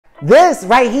this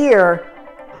right here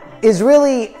is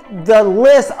really the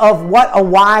list of what a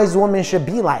wise woman should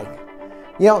be like.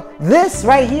 You know, this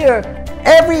right here,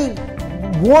 every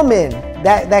woman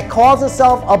that calls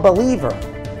herself a believer,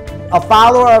 a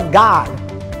follower of God,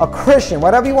 a Christian,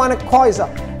 whatever you want to call yourself,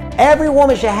 every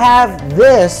woman should have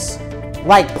this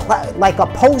like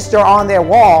a poster on their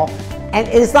wall, and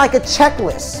it's like a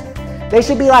checklist. They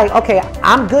should be like, okay,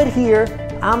 I'm good here.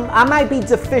 I might be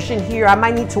deficient here. I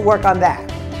might need to work on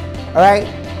that. All right?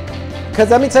 Because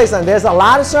let me tell you something. There's a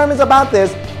lot of sermons about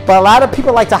this, but a lot of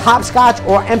people like to hopscotch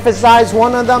or emphasize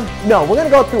one of them. No, we're going to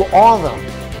go through all of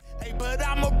them. Hey, but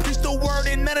I'm going to preach the word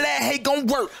and none of that hate going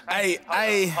to work. Hey,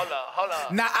 hold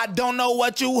up. Now, I don't know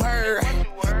what you heard,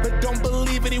 but don't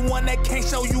believe anyone that can't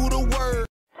show you the word.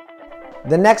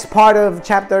 The next part of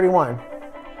chapter 31.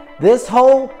 This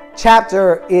whole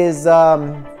chapter is,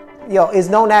 is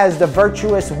known as the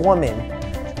Virtuous Woman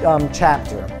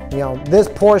chapter. You know, this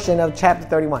portion of chapter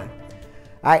 31. All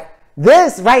right.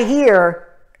 This right here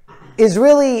is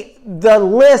really the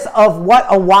list of what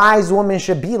a wise woman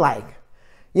should be like.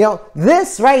 You know,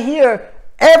 this right here,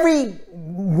 every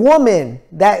woman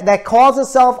that calls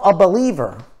herself a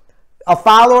believer, a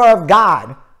follower of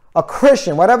God, a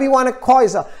Christian, whatever you want to call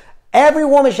yourself, every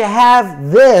woman should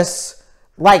have this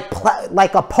like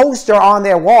a poster on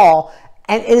their wall,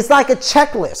 and it's like a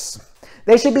checklist.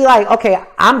 They should be like, okay,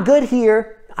 I'm good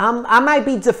here. I might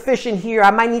be deficient here. I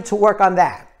might need to work on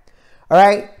that. All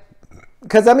right?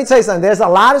 Because let me tell you something. There's a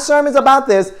lot of sermons about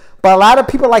this, but a lot of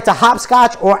people like to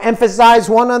hopscotch or emphasize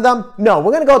one of them. No,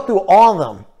 we're going to go through all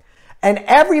of them. And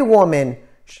every woman,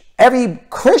 every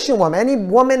Christian woman, any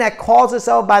woman that calls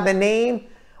herself by the name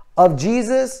of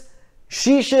Jesus,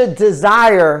 she should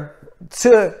desire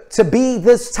to be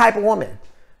this type of woman.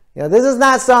 You know, this is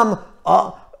not some,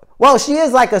 well, she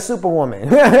is like a superwoman.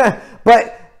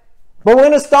 but we're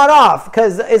going to start off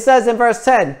because it says in verse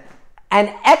 10,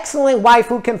 an excellent wife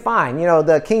who can find. You know,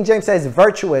 the King James says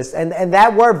virtuous. And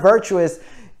that word virtuous,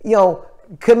 you know,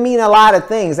 could mean a lot of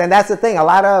things. And that's the thing. A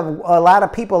lot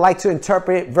of people like to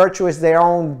interpret virtuous their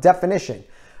own definition.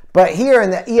 But here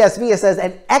in the ESV, it says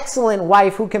an excellent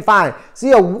wife who can find.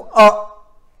 See,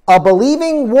 a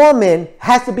believing woman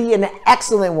has to be an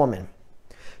excellent woman.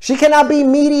 She cannot be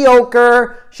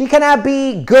mediocre. She cannot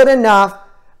be good enough.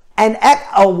 And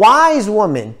a wise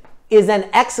woman is an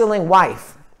excellent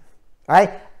wife.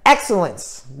 Right?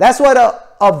 Excellence. That's what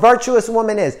a virtuous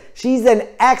woman is. She's an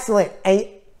excellent, and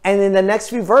in the next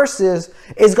few verses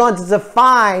is going to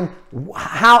define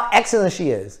how excellent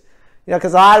she is. You know,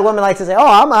 because a lot of women like to say,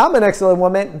 oh, I'm an excellent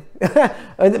woman.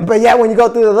 But yet when you go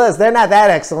through the list, they're not that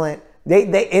excellent.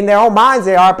 They in their own minds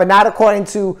they are, but not according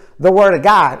to the word of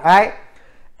God. All right?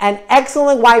 An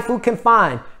excellent wife who can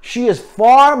find. She is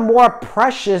far more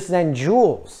precious than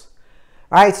jewels.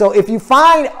 All right? So if you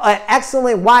find an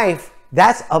excellent wife,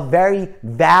 that's a very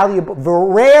valuable,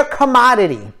 rare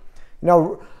commodity. You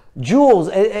know, jewels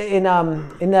in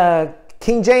the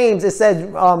King James, it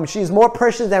says she's more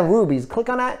precious than rubies. Click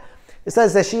on that. It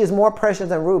says that she is more precious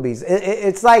than rubies.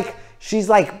 It's like she's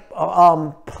like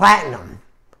platinum.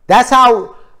 That's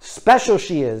how special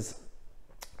she is.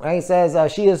 Right? It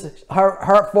says she is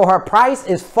her price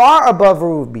is far above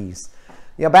rubies.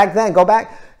 You know, back then, go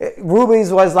back,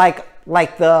 rubies was like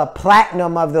the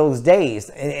platinum of those days.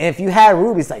 And if you had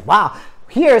rubies, like, wow.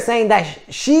 Here it's saying that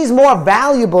she's more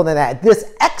valuable than that.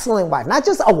 This excellent wife, not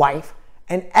just a wife,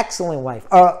 an excellent wife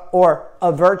or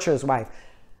a virtuous wife.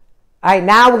 All right,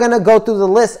 now we're going to go through the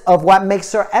list of what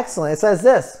makes her excellent. It says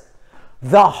this: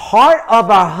 the heart of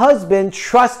her husband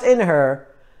trusts in her,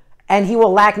 and he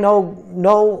will lack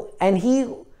and he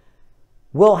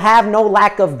will have no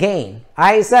lack of gain. All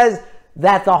right, it says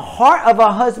that the heart of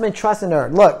a husband trusts in her.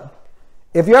 Look,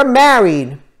 if you're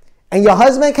married and your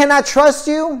husband cannot trust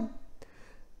you,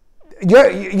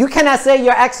 you cannot say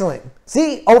you're excellent.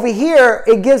 See, over here,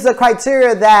 it gives the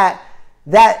criteria that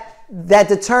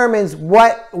determines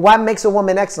what makes a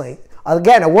woman excellent.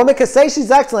 Again, a woman could say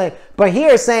she's excellent, but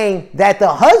here it's saying that the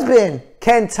husband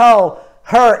can tell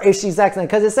her if she's excellent,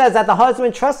 because it says that the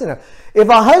husband trusts in her. If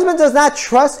a husband does not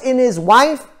trust in his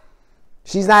wife,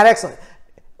 she's not excellent.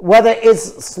 Whether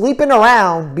it's sleeping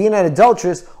around, being an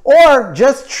adulteress, or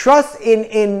just trust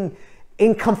in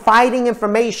confiding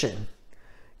information.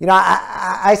 You know,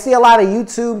 I see a lot of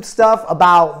YouTube stuff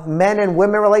about men and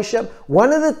women relationship.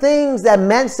 One of the things that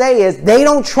men say is they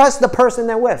don't trust the person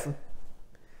they're with.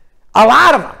 A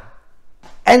lot of them.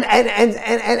 And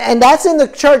that's in the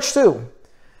church too.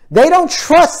 They don't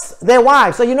trust their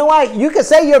wives. So you know what? You can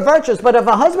say you're virtuous, but if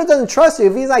a husband doesn't trust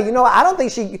you, if he's like, you know what, I don't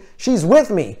think she's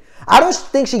with me. I don't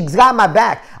think she's got my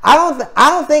back. I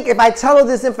don't think if I tell her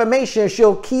this information,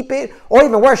 she'll keep it, or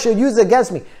even worse, she'll use it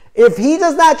against me. If he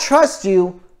does not trust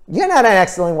you, you're not an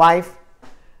excellent wife.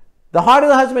 The heart of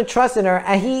the husband trusts in her,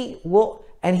 and he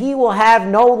will have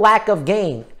no lack of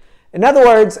gain. In other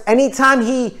words, anytime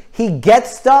he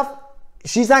gets stuff,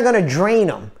 she's not going to drain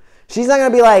him. She's not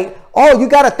going to be like, oh, you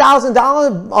got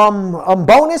 $1,000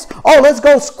 bonus? Oh, let's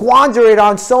go squander it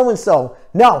on so-and-so.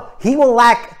 No, he will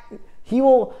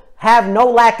have no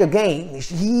lack of gain.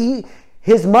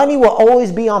 His money will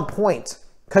always be on point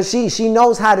because she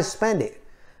knows how to spend it.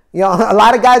 You know, a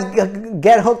lot of guys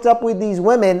get hooked up with these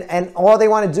women, and all they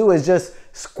want to do is just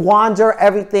squander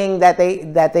everything that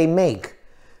they make.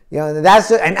 You know,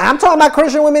 and I'm talking about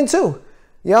Christian women too.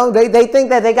 You know, they think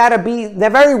that they're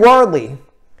very worldly.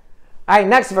 All right,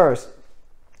 next verse.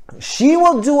 She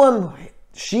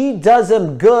does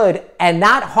him good and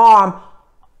not harm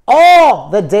all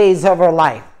the days of her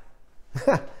life.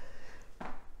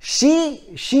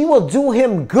 She will do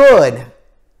him good.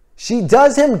 She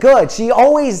does him good. She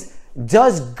always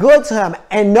does good to him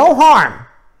and no harm.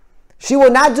 She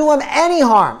will not do him any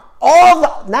harm.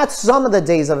 Not some of the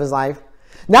days of his life.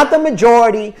 Not the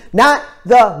majority. Not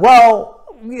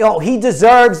he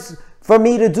deserves for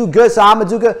me to do good, so I'm going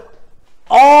to do good.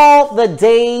 All the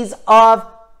days of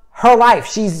her life,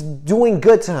 she's doing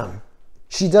good to him.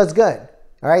 She does good.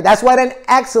 All right. That's what an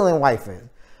excellent wife is.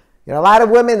 You know, a lot of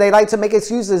women, they like to make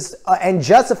excuses and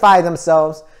justify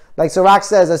themselves. Like Sirach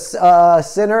says, a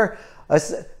sinner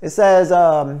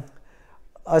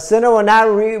will not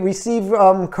receive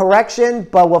correction,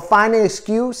 but will find an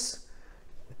excuse.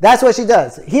 That's what she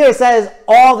does. Here it says,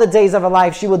 all the days of her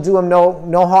life, she will do him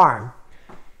no harm.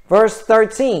 Verse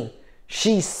 13,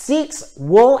 she seeks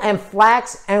wool and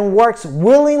flax and works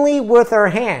willingly with her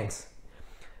hands.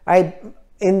 Right?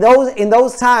 In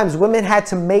those times, women had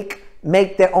to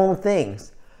make their own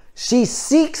things. She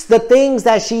seeks the things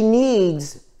that she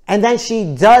needs, and then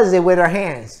she does it with her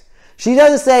hands. She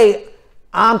doesn't say,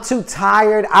 I'm too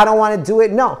tired, I don't want to do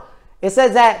it. No. It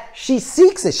says that she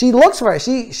seeks it. She looks for it.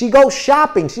 She goes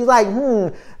shopping. She's like,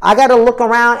 I got to look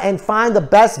around and find the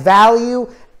best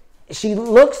value. She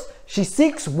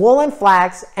seeks wool and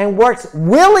flax and works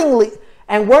willingly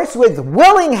and works with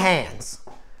willing hands.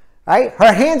 Right?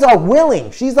 Her hands are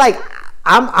willing. She's like,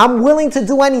 I'm willing to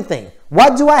do anything.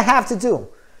 What do I have to do?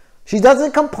 She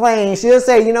doesn't complain. She doesn't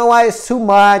say, you know what, it's too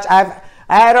much. I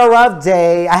had a rough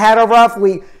day. I had a rough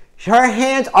week. Her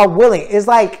hands are willing. It's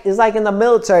like in the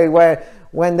military where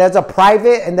when there's a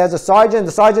private and there's a sergeant,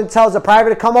 the sergeant tells the private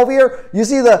to come over here. You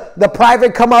see the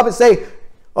private come up and say,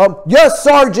 yes,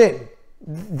 sergeant.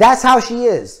 That's how she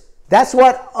is. That's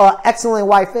what an excellent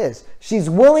wife is.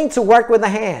 She's willing to work with the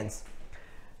hands.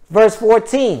 Verse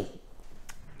 14.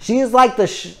 She is like the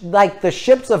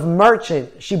ships of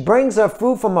merchant. She brings her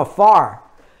food from afar.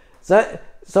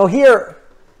 So here,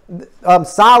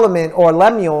 Solomon or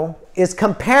Lemuel is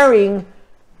comparing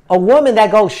a woman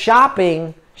that goes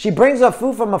shopping. She brings her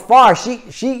food from afar.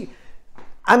 She's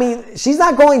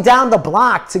not going down the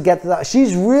block to get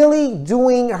she's really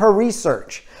doing her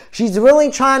research. She's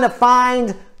really trying to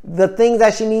find the things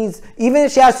that she needs, even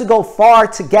if she has to go far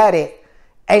to get it.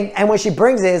 And when she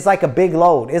brings it, it's like a big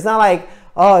load. It's not like,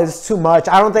 oh, it's too much.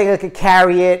 I don't think I could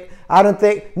carry it.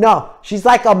 No, she's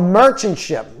like a merchant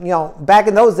ship. You know, back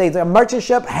in those days, a merchant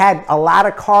ship had a lot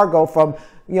of cargo from,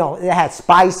 it had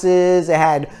spices, it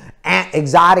had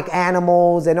exotic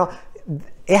animals, and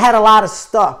it had a lot of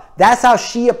stuff. That's how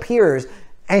she appears,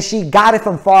 and she got it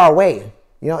from far away.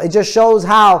 It just shows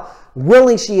how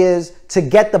willing she is to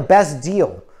get the best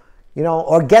deal,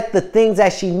 or get the things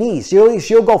that she needs.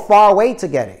 She'll go far away to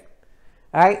get it.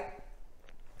 All right.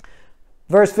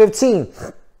 Verse 15.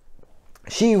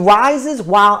 She rises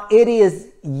while it is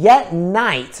yet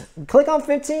night. Click on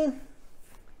 15.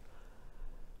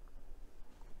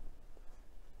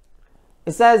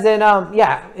 It says in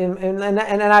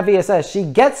NIV, it says, she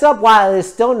gets up while it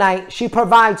is still night. She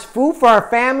provides food for her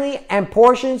family and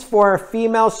portions for her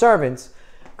female servants.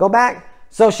 Go back.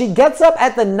 So she gets up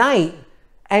at the night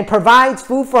and provides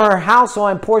food for her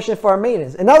household and portion for her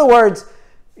maidens. In other words,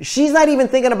 she's not even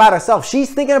thinking about herself.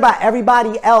 She's thinking about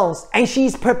everybody else, and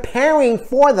she's preparing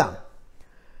for them.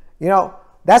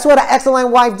 That's what an excellent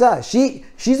wife does.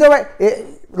 She's already,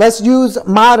 let's use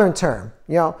modern term.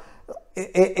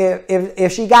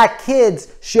 If she got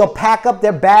kids, she'll pack up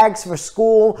their bags for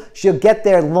school. She'll get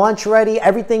their lunch ready,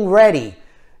 everything ready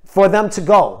for them to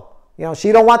go.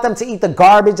 She don't want them to eat the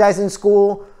garbage that's in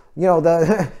school.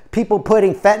 The people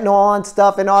putting fentanyl on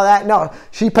stuff and all that. No,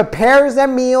 she prepares their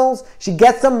meals. She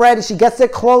gets them ready. She gets their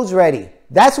clothes ready.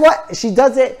 That's what she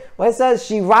does it. When it says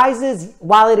she rises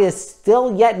while it is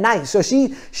still yet night. So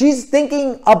she's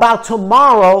thinking about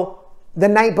tomorrow the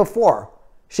night before.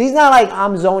 She's not like,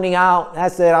 I'm zoning out.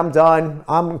 That's it. I'm done.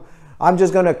 I'm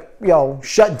just going to,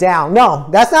 shut down. No,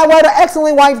 that's not what an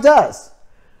excellent wife does.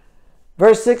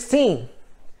 Verse 16.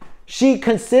 She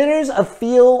considers a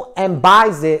field and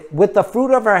buys it. With the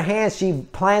fruit of her hands, she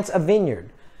plants a vineyard.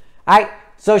 All right.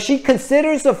 So she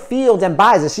considers a field and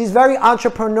buys it. She's very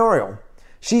entrepreneurial.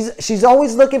 She's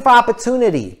always looking for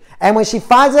opportunity. And when she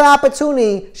finds an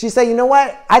opportunity, she said, you know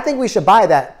what? I think we should buy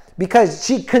that, because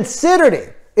she considered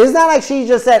it. It's not like she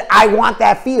just said, I want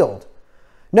that field.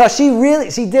 No, she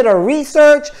did her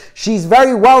research. She's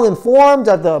very well informed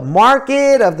of the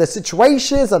market, of the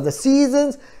situations, of the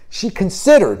seasons. She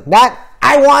considered, not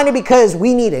I want it because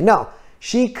we need it. No,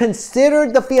 she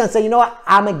considered the field and said, you know what?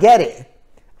 I'm going to get it.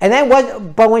 And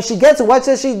then but when she gets it, what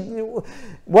does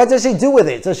she do with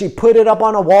it? Does she put it up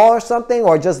on a wall or something,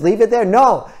 or just leave it there?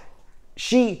 No,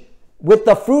 with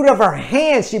the fruit of her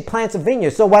hands, she plants a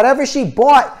vineyard. So whatever she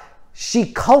bought,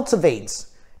 she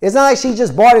cultivates. It's not like she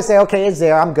just bought it and say, okay, it's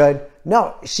there, I'm good.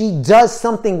 No, she does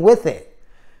something with it,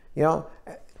 and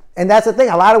that's the thing.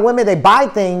 A lot of women, they buy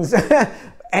things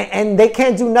and they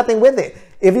can't do nothing with it.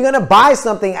 If you're going to buy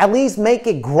something, at least make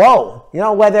it grow,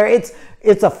 whether it's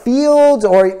a field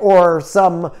or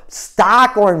some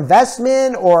stock or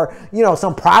investment or,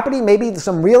 some property, maybe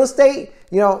some real estate.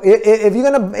 If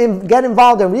you're going to get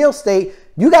involved in real estate,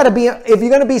 if you're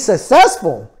going to be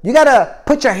successful, you got to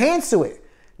put your hands to it.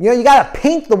 You got to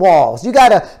paint the walls. You got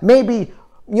to maybe,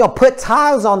 put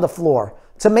tiles on the floor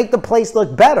to make the place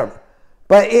look better.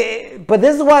 But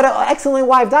this is what an excellent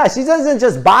wife does. She doesn't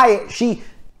just buy it.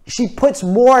 She puts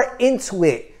more into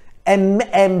it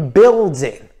and builds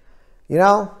it.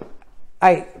 All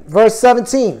right, verse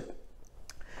 17.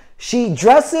 She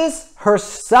dresses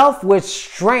herself with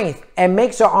strength and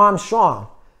makes her arms strong.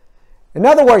 In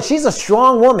other words, she's a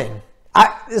strong woman.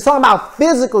 It's talking about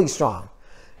physically strong.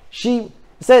 She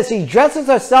says she dresses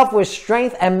herself with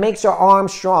strength and makes her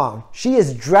arms strong.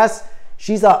 She's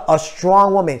a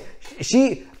strong woman.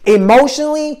 She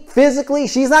emotionally, physically,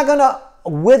 she's not going to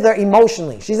wither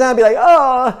emotionally. She's not going to be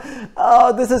like,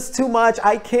 oh, this is too much.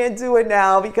 I can't do it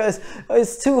now because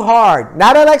it's too hard.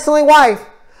 Not an excellent wife.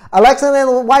 An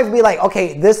excellent wife would be like,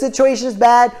 okay, this situation is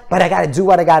bad, but I got to do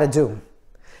what I got to do.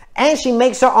 And she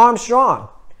makes her arms strong,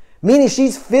 meaning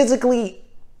she's physically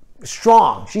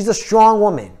strong. She's a strong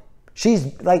woman.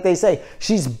 She's, like they say,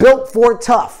 she's built for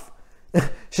tough.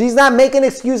 She's not making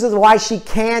excuses why she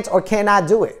can't or cannot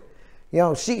do it.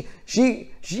 She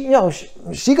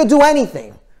could do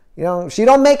anything. She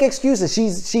don't make excuses.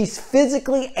 She's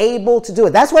physically able to do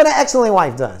it. That's what an excellent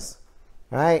wife does.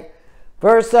 All right.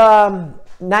 Verse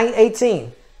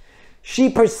 18. She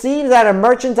perceives that her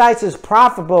merchandise is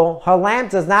profitable. Her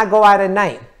lamp does not go out at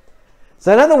night.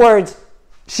 So in other words,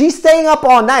 she's staying up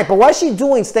all night. But what's she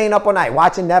doing staying up all night?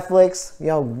 Watching Netflix,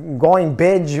 going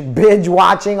binge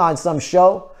watching on some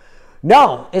show?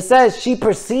 No, it says she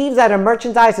perceives that her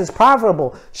merchandise is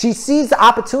profitable. She sees the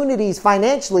opportunities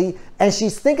financially and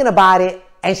she's thinking about it,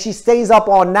 and she stays up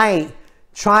all night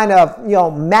trying to,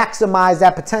 maximize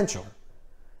that potential.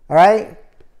 All right.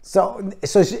 So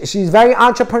she's very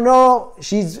entrepreneurial.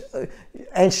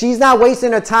 She's not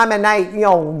wasting her time at night,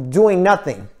 doing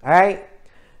nothing. All right.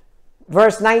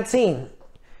 Verse 19.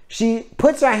 She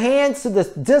puts her hands to the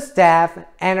distaff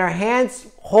and her hands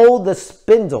hold the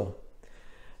spindle.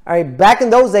 All right, back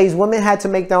in those days, women had to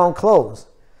make their own clothes.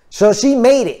 So she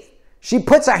made it. She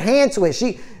puts her hand to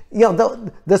it.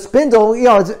 The spindle,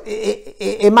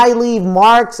 it might leave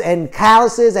marks and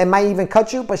calluses and might even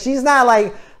cut you, but she's not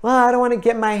like, well, I don't want to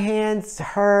get my hands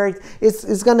hurt.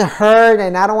 It's going to hurt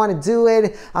and I don't want to do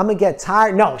it. I'm going to get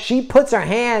tired. No, she puts her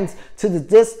hands to the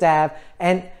distaff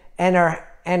and her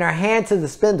hand to the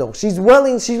spindle. She's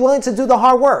willing to do the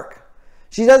hard work.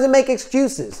 She doesn't make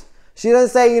excuses. She doesn't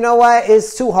say, you know what,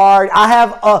 it's too hard. I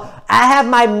have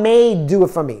my maid do it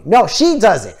for me. No, she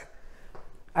does it.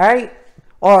 All right?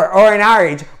 Or in our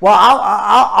age, well,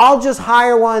 I'll just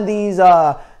hire one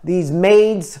of these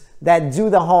maids that do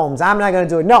the homes. I'm not going to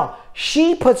do it. No,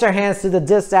 she puts her hands to the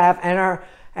distaff and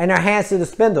her hands to the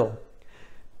spindle.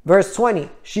 Verse 20,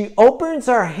 she opens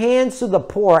her hands to the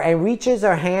poor and reaches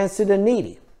her hands to the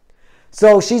needy.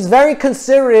 So she's very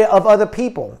considerate of other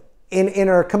people in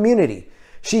her community.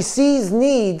 She sees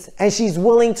needs and she's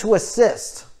willing to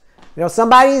assist.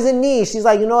 Somebody's in need. She's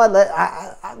like, you know what?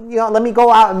 Let me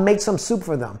go out and make some soup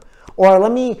for them, or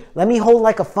let me hold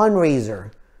like a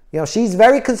fundraiser. She's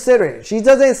very considerate. She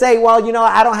doesn't say, well,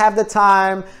 I don't have the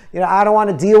time. I don't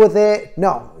want to deal with it.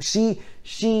 No, she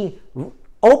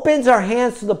opens her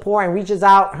hands to the poor and reaches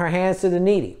out her hands to the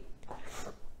needy.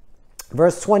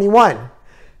 Verse 21.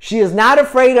 She is not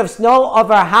afraid of snow of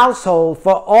her household,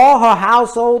 for all her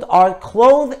household are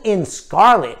clothed in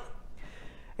scarlet.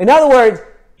 In other words,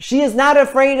 she is not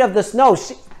afraid of the snow.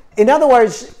 In other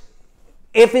words,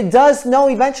 if it does snow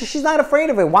eventually, she's not afraid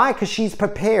of it. Why? Because she's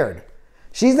prepared.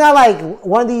 She's not like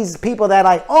one of these people that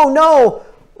like, oh no,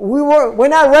 we're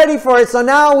not ready for it, so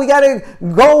now we got to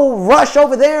go rush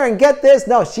over there and get this.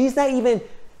 No, she's not even,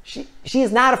 she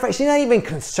is not afraid. She's not even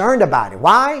concerned about it.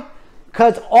 Why?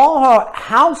 Because all her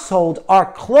household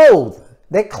are clothed.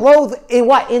 They're clothed in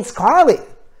what? In scarlet.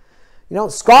 You know,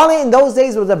 scarlet in those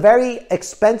days was a very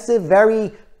expensive,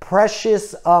 very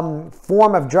precious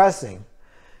form of dressing.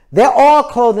 They're all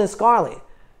clothed in scarlet.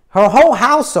 Her whole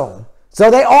household. So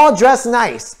they all dress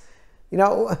nice. You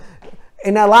know,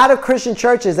 in a lot of Christian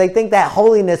churches, they think that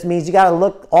holiness means you got to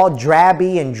look all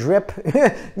drabby and drip,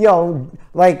 you know,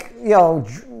 like, you know,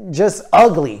 just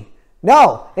ugly.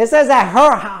 No, it says that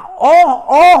all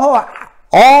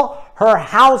her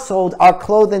household are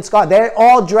clothed in scarlet. They're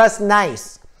all dressed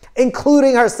nice,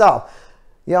 including herself.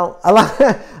 You know,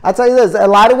 I'll tell you this, a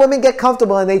lot of women get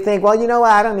comfortable and they think, well, you know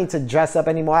what, I don't need to dress up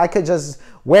anymore. I could just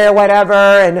wear whatever.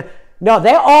 And no,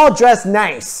 they're all dressed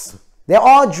nice. They're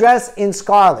all dressed in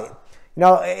scarlet. You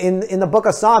know, in the book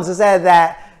of Psalms, it said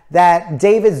that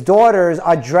David's daughters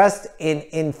are dressed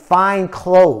in fine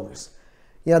clothes.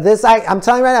 You know, I'm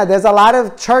telling you right now, there's a lot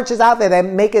of churches out there that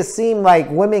make it seem like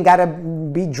women got to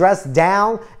be dressed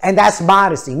down, and that's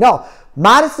modesty. No,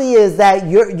 modesty is that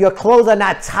your clothes are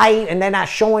not tight and they're not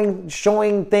showing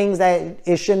things that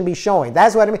it shouldn't be showing.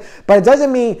 That's what I mean. But it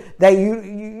doesn't mean that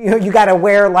you got to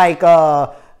wear like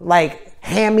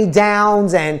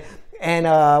hand-me-downs and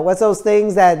what's those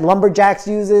things that lumberjacks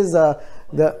uses?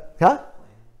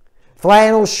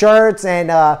 Flannel shirts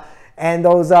and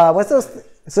those what's those?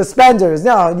 Suspenders.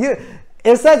 No,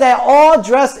 it says they're all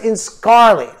dressed in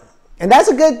scarlet. And that's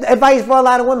a good advice for a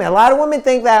lot of women. A lot of women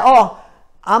think that, oh,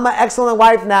 I'm an excellent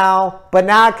wife now, but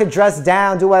now I could dress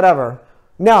down, do whatever.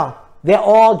 No, they're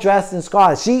all dressed in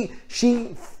scarlet.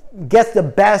 She gets the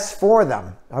best for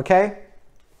them, okay?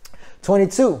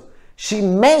 22, she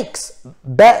makes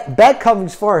bed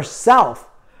coverings for herself.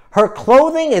 Her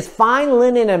clothing is fine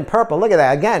linen and purple. Look at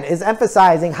that. Again, it's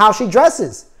emphasizing how she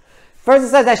dresses. First, it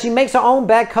says that she makes her own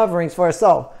bed coverings for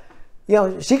herself. You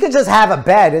know, she could just have a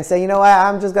bed and say, you know what,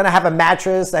 I'm just going to have a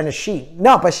mattress and a sheet.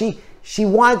 No, but she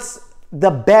wants the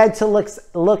bed to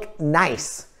look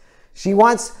nice. She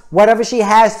wants whatever she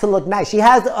has to look nice. She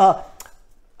has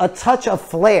a touch of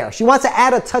flair. She wants to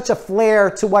add a touch of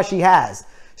flair to what she has.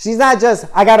 She's not just,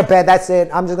 I got a bed, that's it,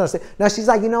 I'm just going to say. No, she's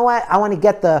like, you know what, I want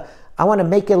to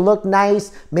make it look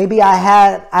nice. Maybe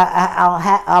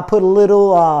I'll put a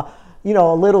little... a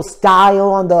little style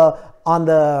on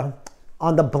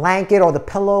the blanket or the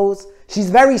pillows. She's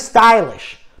very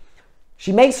stylish.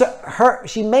 She makes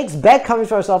bed coverings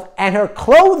for herself, and her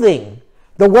clothing,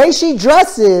 the way she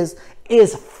dresses,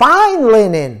 is fine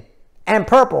linen and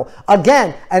purple.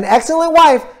 Again, an excellent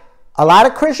wife. A lot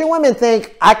of Christian women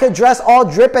think I could dress all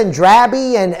drip and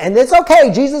drabby and it's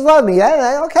okay. Jesus loved me.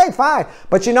 Yeah, okay, fine.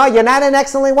 But you know, you're not an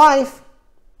excellent wife.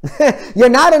 You're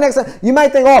not an excellent. You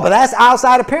might think, oh, but that's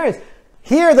outside appearance.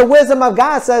 Here, the wisdom of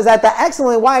God says that the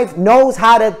excellent wife knows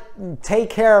how to take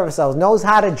care of herself, knows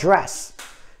how to dress.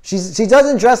 She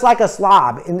doesn't dress like a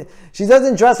slob. She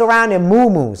doesn't dress around in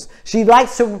muumuus. She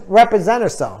likes to represent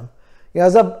herself. You know,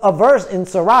 there's a verse in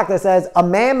Sirach that says, a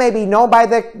man may be known by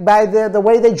the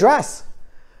way they dress.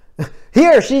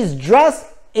 Here, she's dressed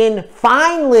in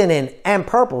fine linen and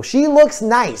purple. She looks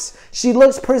nice. She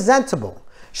looks presentable.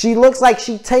 She looks like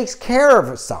she takes care of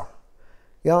herself.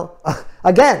 You know,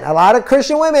 again, a lot of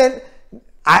Christian women,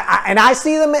 I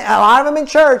see them, a lot of them in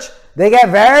church, they get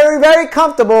very, very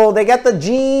comfortable. They get the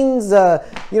jeans,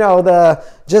 the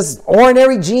just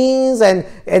ordinary jeans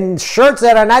and shirts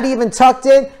that are not even tucked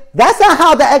in. That's not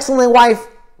how the excellent wife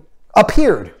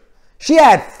appeared. She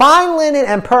had fine linen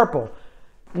and purple.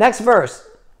 Next verse.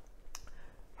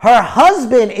 Her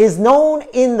husband is known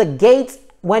in the gates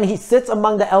when he sits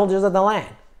among the elders of the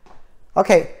land.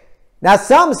 Okay. Now,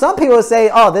 some people say,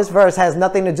 oh, this verse has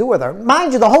nothing to do with her.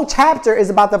 Mind you, the whole chapter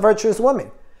is about the virtuous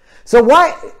woman. So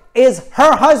what is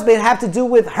her husband have to do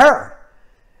with her?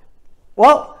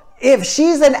 Well, if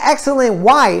she's an excellent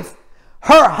wife,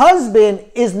 her husband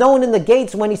is known in the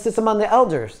gates when he sits among the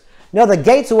elders. No, the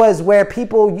gates was where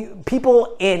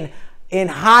people in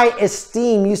high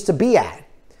esteem used to be at.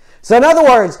 So in other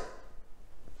words,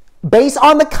 based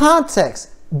on the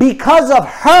context, because of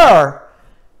her,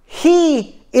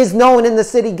 he is known in the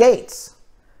city gates.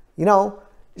 You know,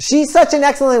 she's such an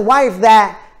excellent wife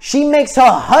that she makes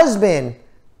her husband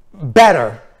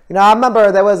better. You know, I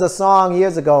remember there was a song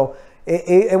years ago.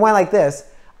 It went like this.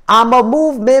 I'm a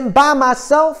movement by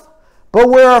myself, but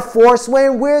we're a force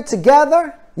when we're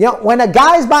together. You know, when a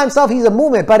guy's by himself, he's a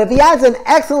movement. But if he has an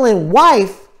excellent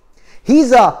wife,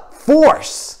 he's a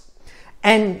force.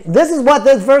 And this is what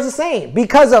this verse is saying.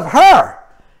 Because of her,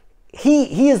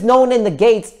 he is known in the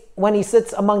gates when he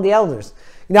sits among the elders.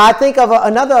 You know, I think of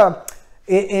another,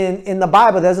 in the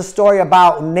Bible, there's a story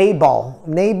about Nabal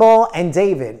and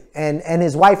David and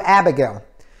his wife Abigail.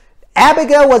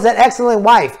 Abigail was an excellent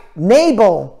wife.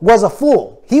 Nabal was a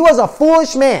fool. He was a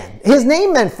foolish man. His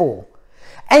name meant fool.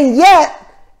 And yet,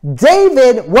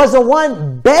 David was the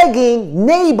one begging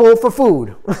Nabal for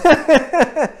food.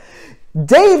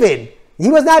 David, he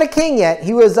was not a king yet.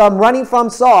 He was running from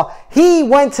Saul. He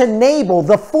went to Nabal,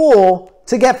 the fool,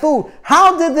 to get food.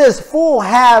 How did this fool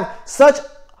have such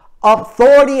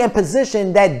authority and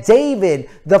position that David,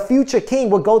 the future king,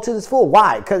 would go to this fool?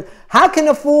 Why? Because how can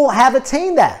a fool have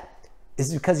attained that?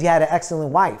 It's because he had an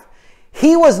excellent wife.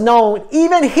 He was known,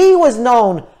 even he was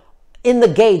known in the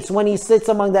gates when he sits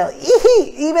among the,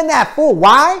 even that fool.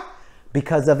 Why?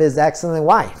 Because of his excellent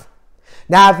wife.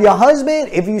 Now, if your husband,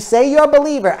 if you say you're a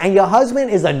believer and your husband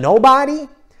is a nobody,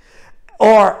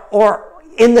 or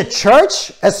in the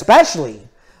church especially,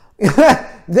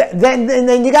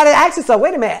 then you got to ask yourself,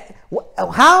 wait a minute,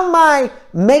 how am I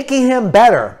making him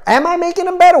better? Am I making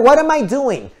him better? What am I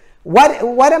doing?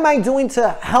 What am I doing to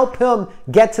help him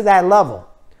get to that level?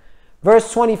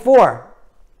 Verse 24.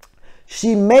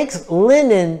 She makes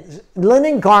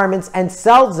linen garments and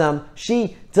sells them.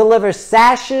 She delivers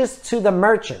sashes to the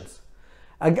merchants.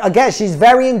 Again, she's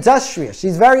very industrious.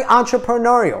 She's very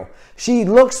entrepreneurial. She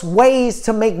looks ways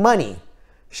to make money.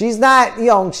 She's not,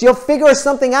 she'll figure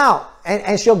something out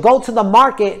and she'll go to the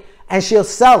market and she'll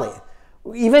sell it.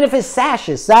 Even if it's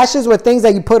sashes. Sashes were things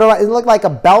that you put around. It looked like a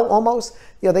belt almost.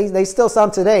 They still sell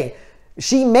them today.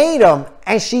 She made them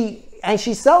and she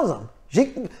sells them.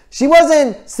 She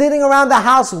wasn't sitting around the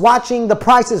house watching The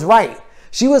Price is Right.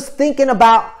 She was thinking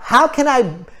about, how can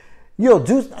I,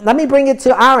 let me bring it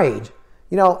to our age.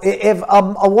 If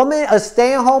a woman, a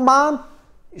stay-at-home mom,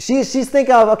 she's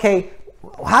thinking of, okay,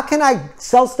 how can I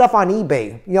sell stuff on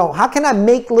eBay? How can I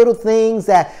make little things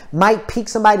that might pique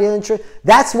somebody's interest?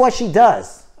 That's what she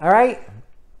does. All right.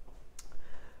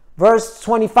 Verse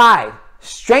 25,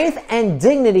 strength and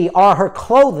dignity are her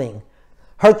clothing.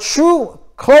 Her true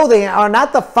clothing are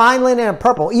not the fine linen and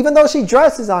purple, even though she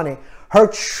dresses on it. Her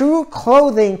true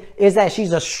clothing is that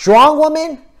she's a strong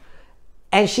woman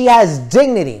and she has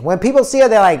dignity. When people see her,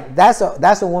 they're like, that's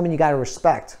a woman you got to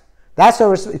respect. That's her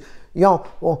respect. When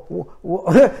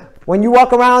you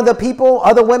walk around the people,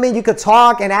 other women, you could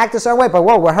talk and act a certain way, but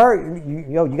with her,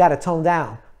 you got to tone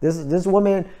down. This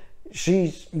woman,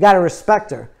 you got to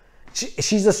respect her.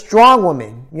 She's a strong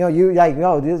woman.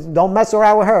 Don't mess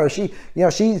around with her.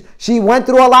 She went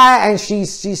through a lot and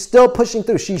she's still pushing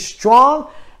through. She's strong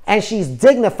and she's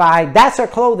dignified. That's her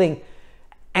clothing.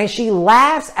 And she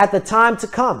laughs at the time to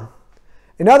come.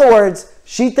 In other words,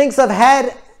 she thinks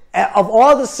ahead of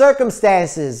all the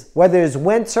circumstances, whether it's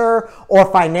winter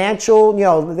or financial,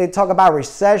 they talk about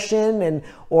recession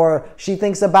or she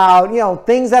thinks about,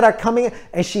 things that are coming,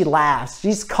 and she laughs.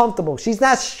 She's comfortable. She's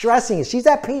not stressing it. She's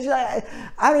at peace. I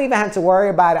don't even have to worry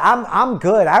about it. I'm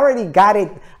good. I already got it.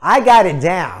 I got it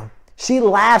down. She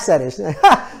laughs at it. She's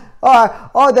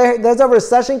like, there's a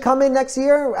recession coming next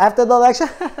year after the election,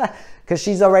 because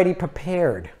she's already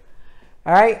prepared.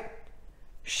 All right.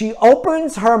 She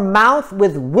opens her mouth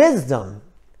with wisdom.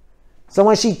 So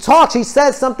when she talks, she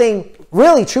says something,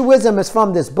 really true wisdom is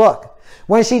from this book.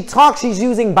 When she talks, she's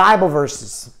using Bible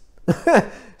verses.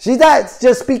 She's not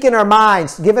just speaking her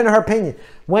mind, giving her opinion.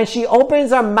 When she opens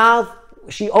her mouth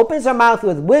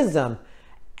with wisdom,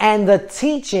 and the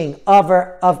teaching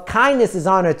of kindness is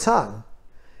on her tongue.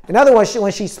 In other words,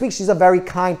 when she speaks, she's a very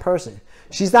kind person.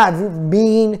 She's not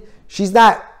mean. She's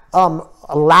not a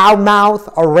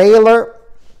loudmouth, a railer.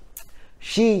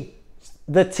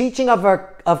 The teaching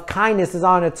of kindness is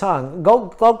on her tongue. Go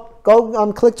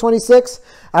click 26.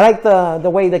 I like the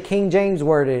way the King James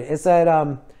worded it. It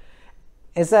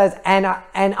says, and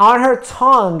on her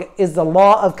tongue is the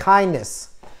law of kindness.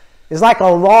 It's like a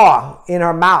law in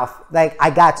her mouth. Like, I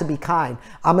got to be kind.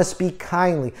 I'm going to speak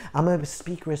kindly. I'm going to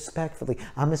speak respectfully.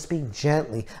 I'm going to speak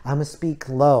gently. I'm going to speak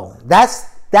low.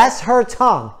 That's her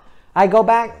tongue. I go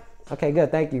back. Okay,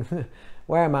 good. Thank you.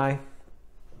 Where am I?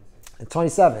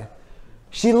 27.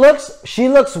 She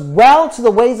looks well to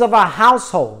the ways of her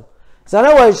household. So in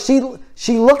other words,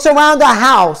 she looks around the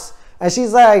house and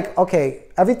she's like, okay,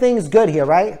 everything's good here,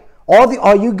 right?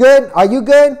 Are you good? Are you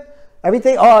good?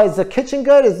 Everything, oh, is the kitchen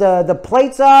good? Is the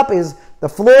plates up? Is the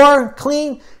floor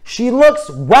clean? She looks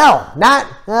well. Not,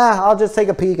 I'll just take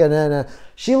a peek.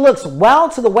 She looks well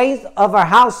to the ways of her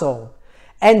household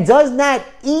and does not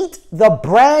eat the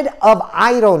bread of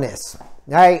idleness. All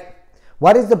right?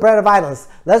 What is the bread of idleness?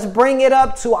 Let's bring it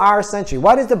up to our century.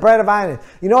 What is the bread of idleness?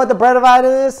 You know what the bread of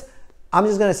idleness is? I'm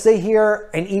just going to sit here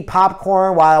and eat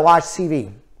popcorn while I watch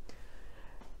TV.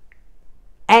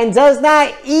 And does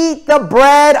not eat the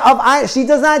bread of idleness. She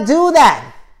does not do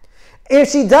that. If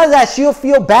she does that, she'll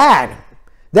feel bad.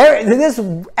 This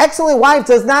excellent wife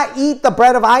does not eat the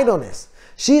bread of idleness.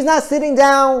 She's not sitting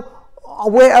down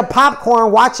with a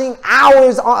popcorn watching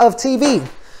hours of TV.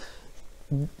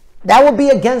 That would be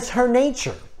against her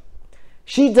nature.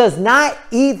 She does not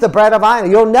eat the bread of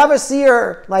idleness. You'll never see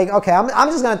her like, okay, I'm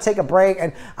just going to take a break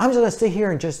and I'm just going to sit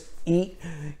here and just eat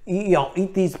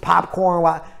these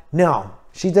popcorn. No,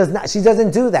 she does not. She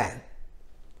doesn't do that.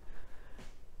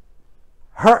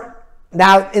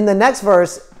 Now, in the next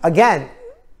verse, again,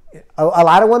 a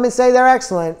lot of women say they're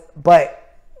excellent,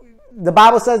 but the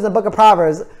Bible says in the book of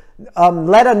Proverbs,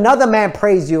 let another man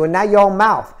praise you and not your own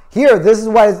mouth. Here, this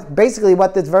is basically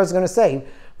what this verse is going to say.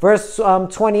 Verse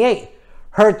 28.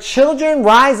 Her children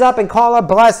rise up and call her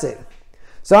blessed.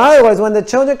 So in other words, when the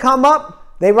children come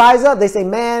up, they rise up. They say,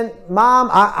 man, mom,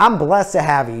 I'm blessed to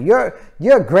have you.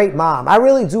 You're a great mom. I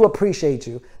really do appreciate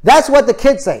you. That's what the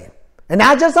kids say. And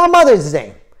not just on Mother's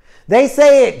Day. They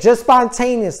say it just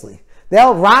spontaneously.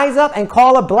 They'll rise up and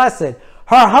call her blessed.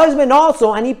 Her husband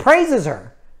also, and he praises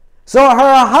her. So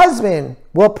her husband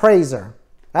will praise her.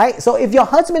 Right? So if your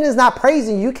husband is not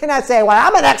praising you, you cannot say, well,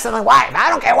 I'm an excellent wife. I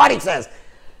don't care what he says.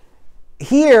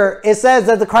 Here, it says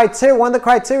that one of the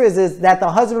criteria is that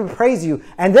the husband praise you.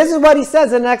 And this is what he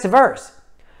says in the next verse.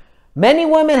 Many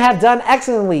women have done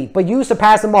excellently, but you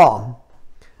surpass them all.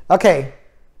 Okay.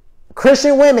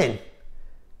 Christian women,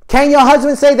 can your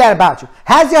husband say that about you?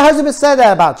 Has your husband said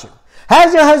that about you?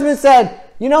 Has your husband said,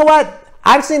 you know what?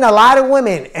 I've seen a lot of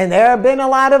women, and there have been a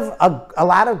lot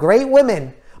of great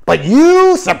women, but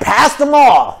you surpassed them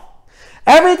all.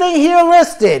 Everything here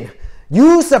listed,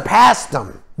 you surpassed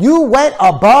them. You went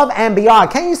above and beyond.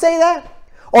 Can you say that?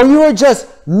 Or you were just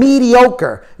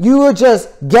mediocre. You were just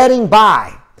getting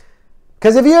by.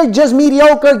 Because if you're just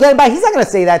mediocre, getting by, he's not going to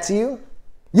say that to you.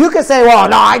 You could say, well,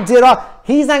 no, I did all.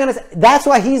 He's not going to say. That's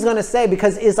what he's going to say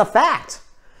because it's a fact.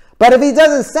 But if he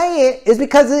doesn't say it, it's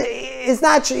because it's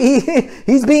not true.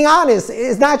 He's being honest.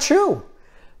 It's not true.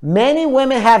 Many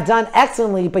women have done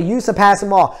excellently, but you surpass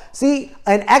them all. See,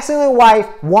 an excellent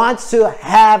wife wants to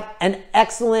have an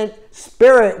excellent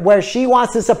spirit where she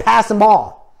wants to surpass them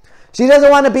all. She doesn't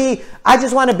want to be, I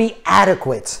just want to be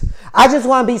adequate. I just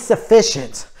want to be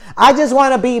sufficient. I just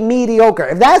want to be mediocre.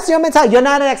 If that's your mentality, you're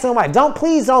not an excellent wife.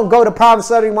 Please don't go to Proverbs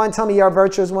 31 and tell me you're a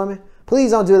virtuous woman.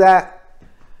 Please don't do that.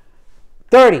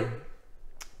 30.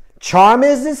 Charm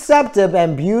is deceptive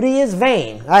and beauty is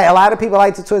vain. Right, a lot of people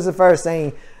like to twist the verse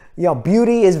saying,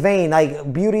 beauty is vain.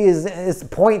 Like beauty is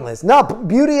pointless. No,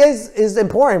 beauty is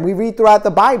important. We read throughout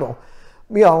the Bible.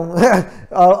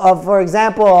 For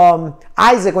example,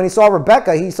 Isaac, when he saw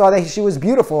Rebekah, he saw that she was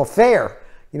beautiful, fair.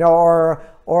 Or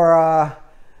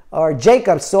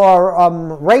Jacob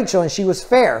saw Rachel and she was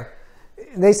fair.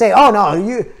 They say, oh no,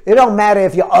 it don't matter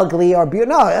if you're ugly or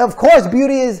beautiful. No, of course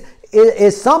beauty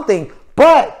is something,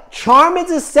 but charm is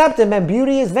deceptive and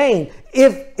beauty is vain.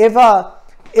 If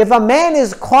a man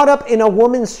is caught up in a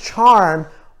woman's charm,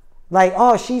 like,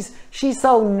 oh, she's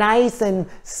so nice and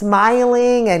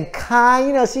smiling and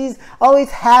kind, she's always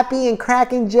happy and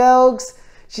cracking jokes.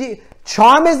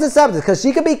 Charm is deceptive because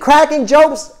she could be cracking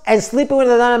jokes and sleeping with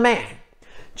another man.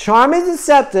 Charm is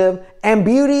deceptive and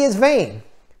beauty is vain.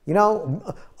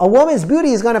 A woman's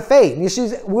beauty is going to fade.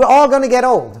 We're all going to get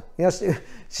old.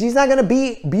 She's not going to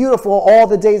be beautiful all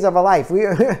the days of her life.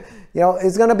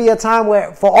 It's going to be a time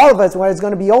where, for all of us, where it's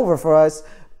going to be over for us.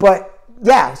 But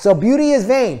yeah, so beauty is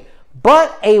vain.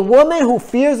 But a woman who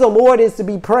fears the Lord is to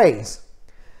be praised.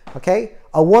 Okay?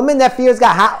 A woman that fears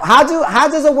God. How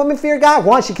does a woman fear God?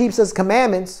 One, she keeps his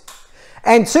commandments.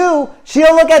 And two,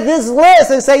 she'll look at this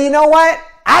list and say, you know what?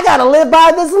 I got to live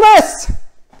by this list.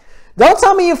 Don't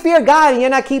tell me you fear God and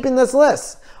you're not keeping this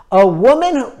list. A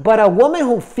woman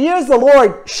who fears the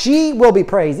Lord, she will be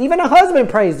praised. Even a husband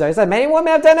praised her. He said, many women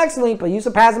have done excellently, but you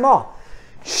surpass them all.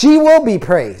 She will be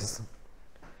praised.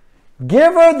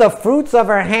 Give her the fruits of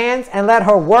her hands and let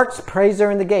her works praise her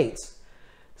in the gates.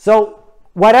 So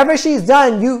whatever she's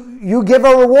done, you give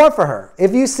a reward for her.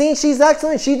 If you've seen she's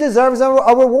excellent, she deserves a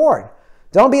reward.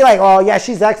 Don't be like, oh yeah,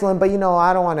 she's excellent, but I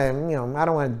don't want to, I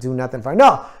don't want to do nothing for her.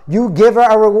 No, you give her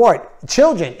a reward.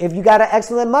 Children, if you got an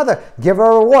excellent mother, give her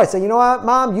a reward. Say, you know what,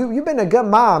 mom, you've been a good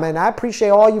mom, and I appreciate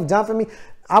all you've done for me.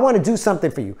 I want to do something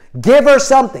for you. Give her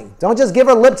something. Don't just give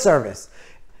her lip service.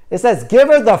 It says, give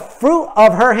her the fruit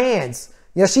of her hands.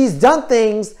 She's done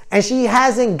things and she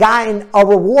hasn't gotten a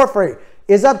reward for it.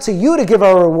 It's up to you to give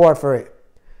her a reward for it.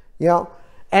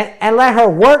 And let her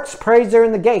works praise her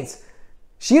in the gates.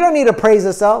 She don't need to praise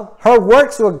herself. Her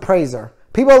works will praise her.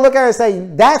 People look at her and say,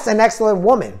 that's an excellent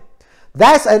woman.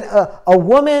 That's a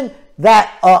woman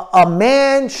that a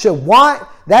man should want.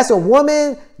 That's a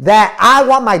woman that I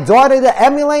want my daughter to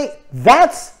emulate.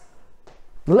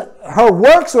 Her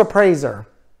works will praise her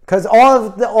because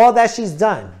all that she's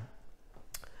done.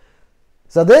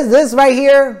 So this right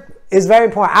here is very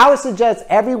important. I would suggest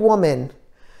every woman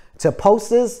to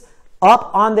post this up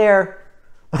on their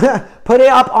put it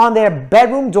up on their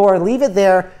bedroom door, leave it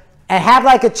there, and have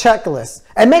like a checklist.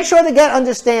 And make sure to get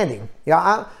understanding.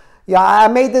 I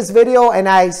made this video, and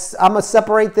I'm going to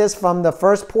separate this from the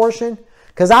first portion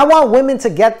because I want women to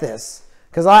get this.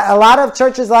 Because a lot of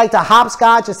churches like to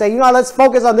hopscotch and say, let's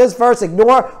focus on this verse,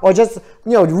 ignore, or just,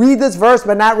 read this verse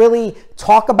but not really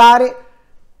talk about it.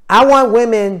 I want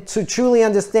women to truly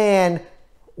understand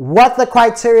what the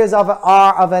criteria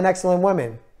are of an excellent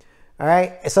woman. All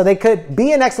right, so they could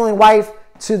be an excellent wife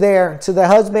to their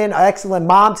husband, an excellent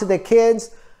mom to their kids,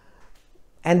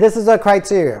 and this is a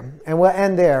criteria. And we'll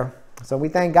end there. So we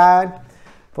thank God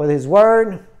for His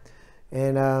word,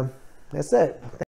 and that's it.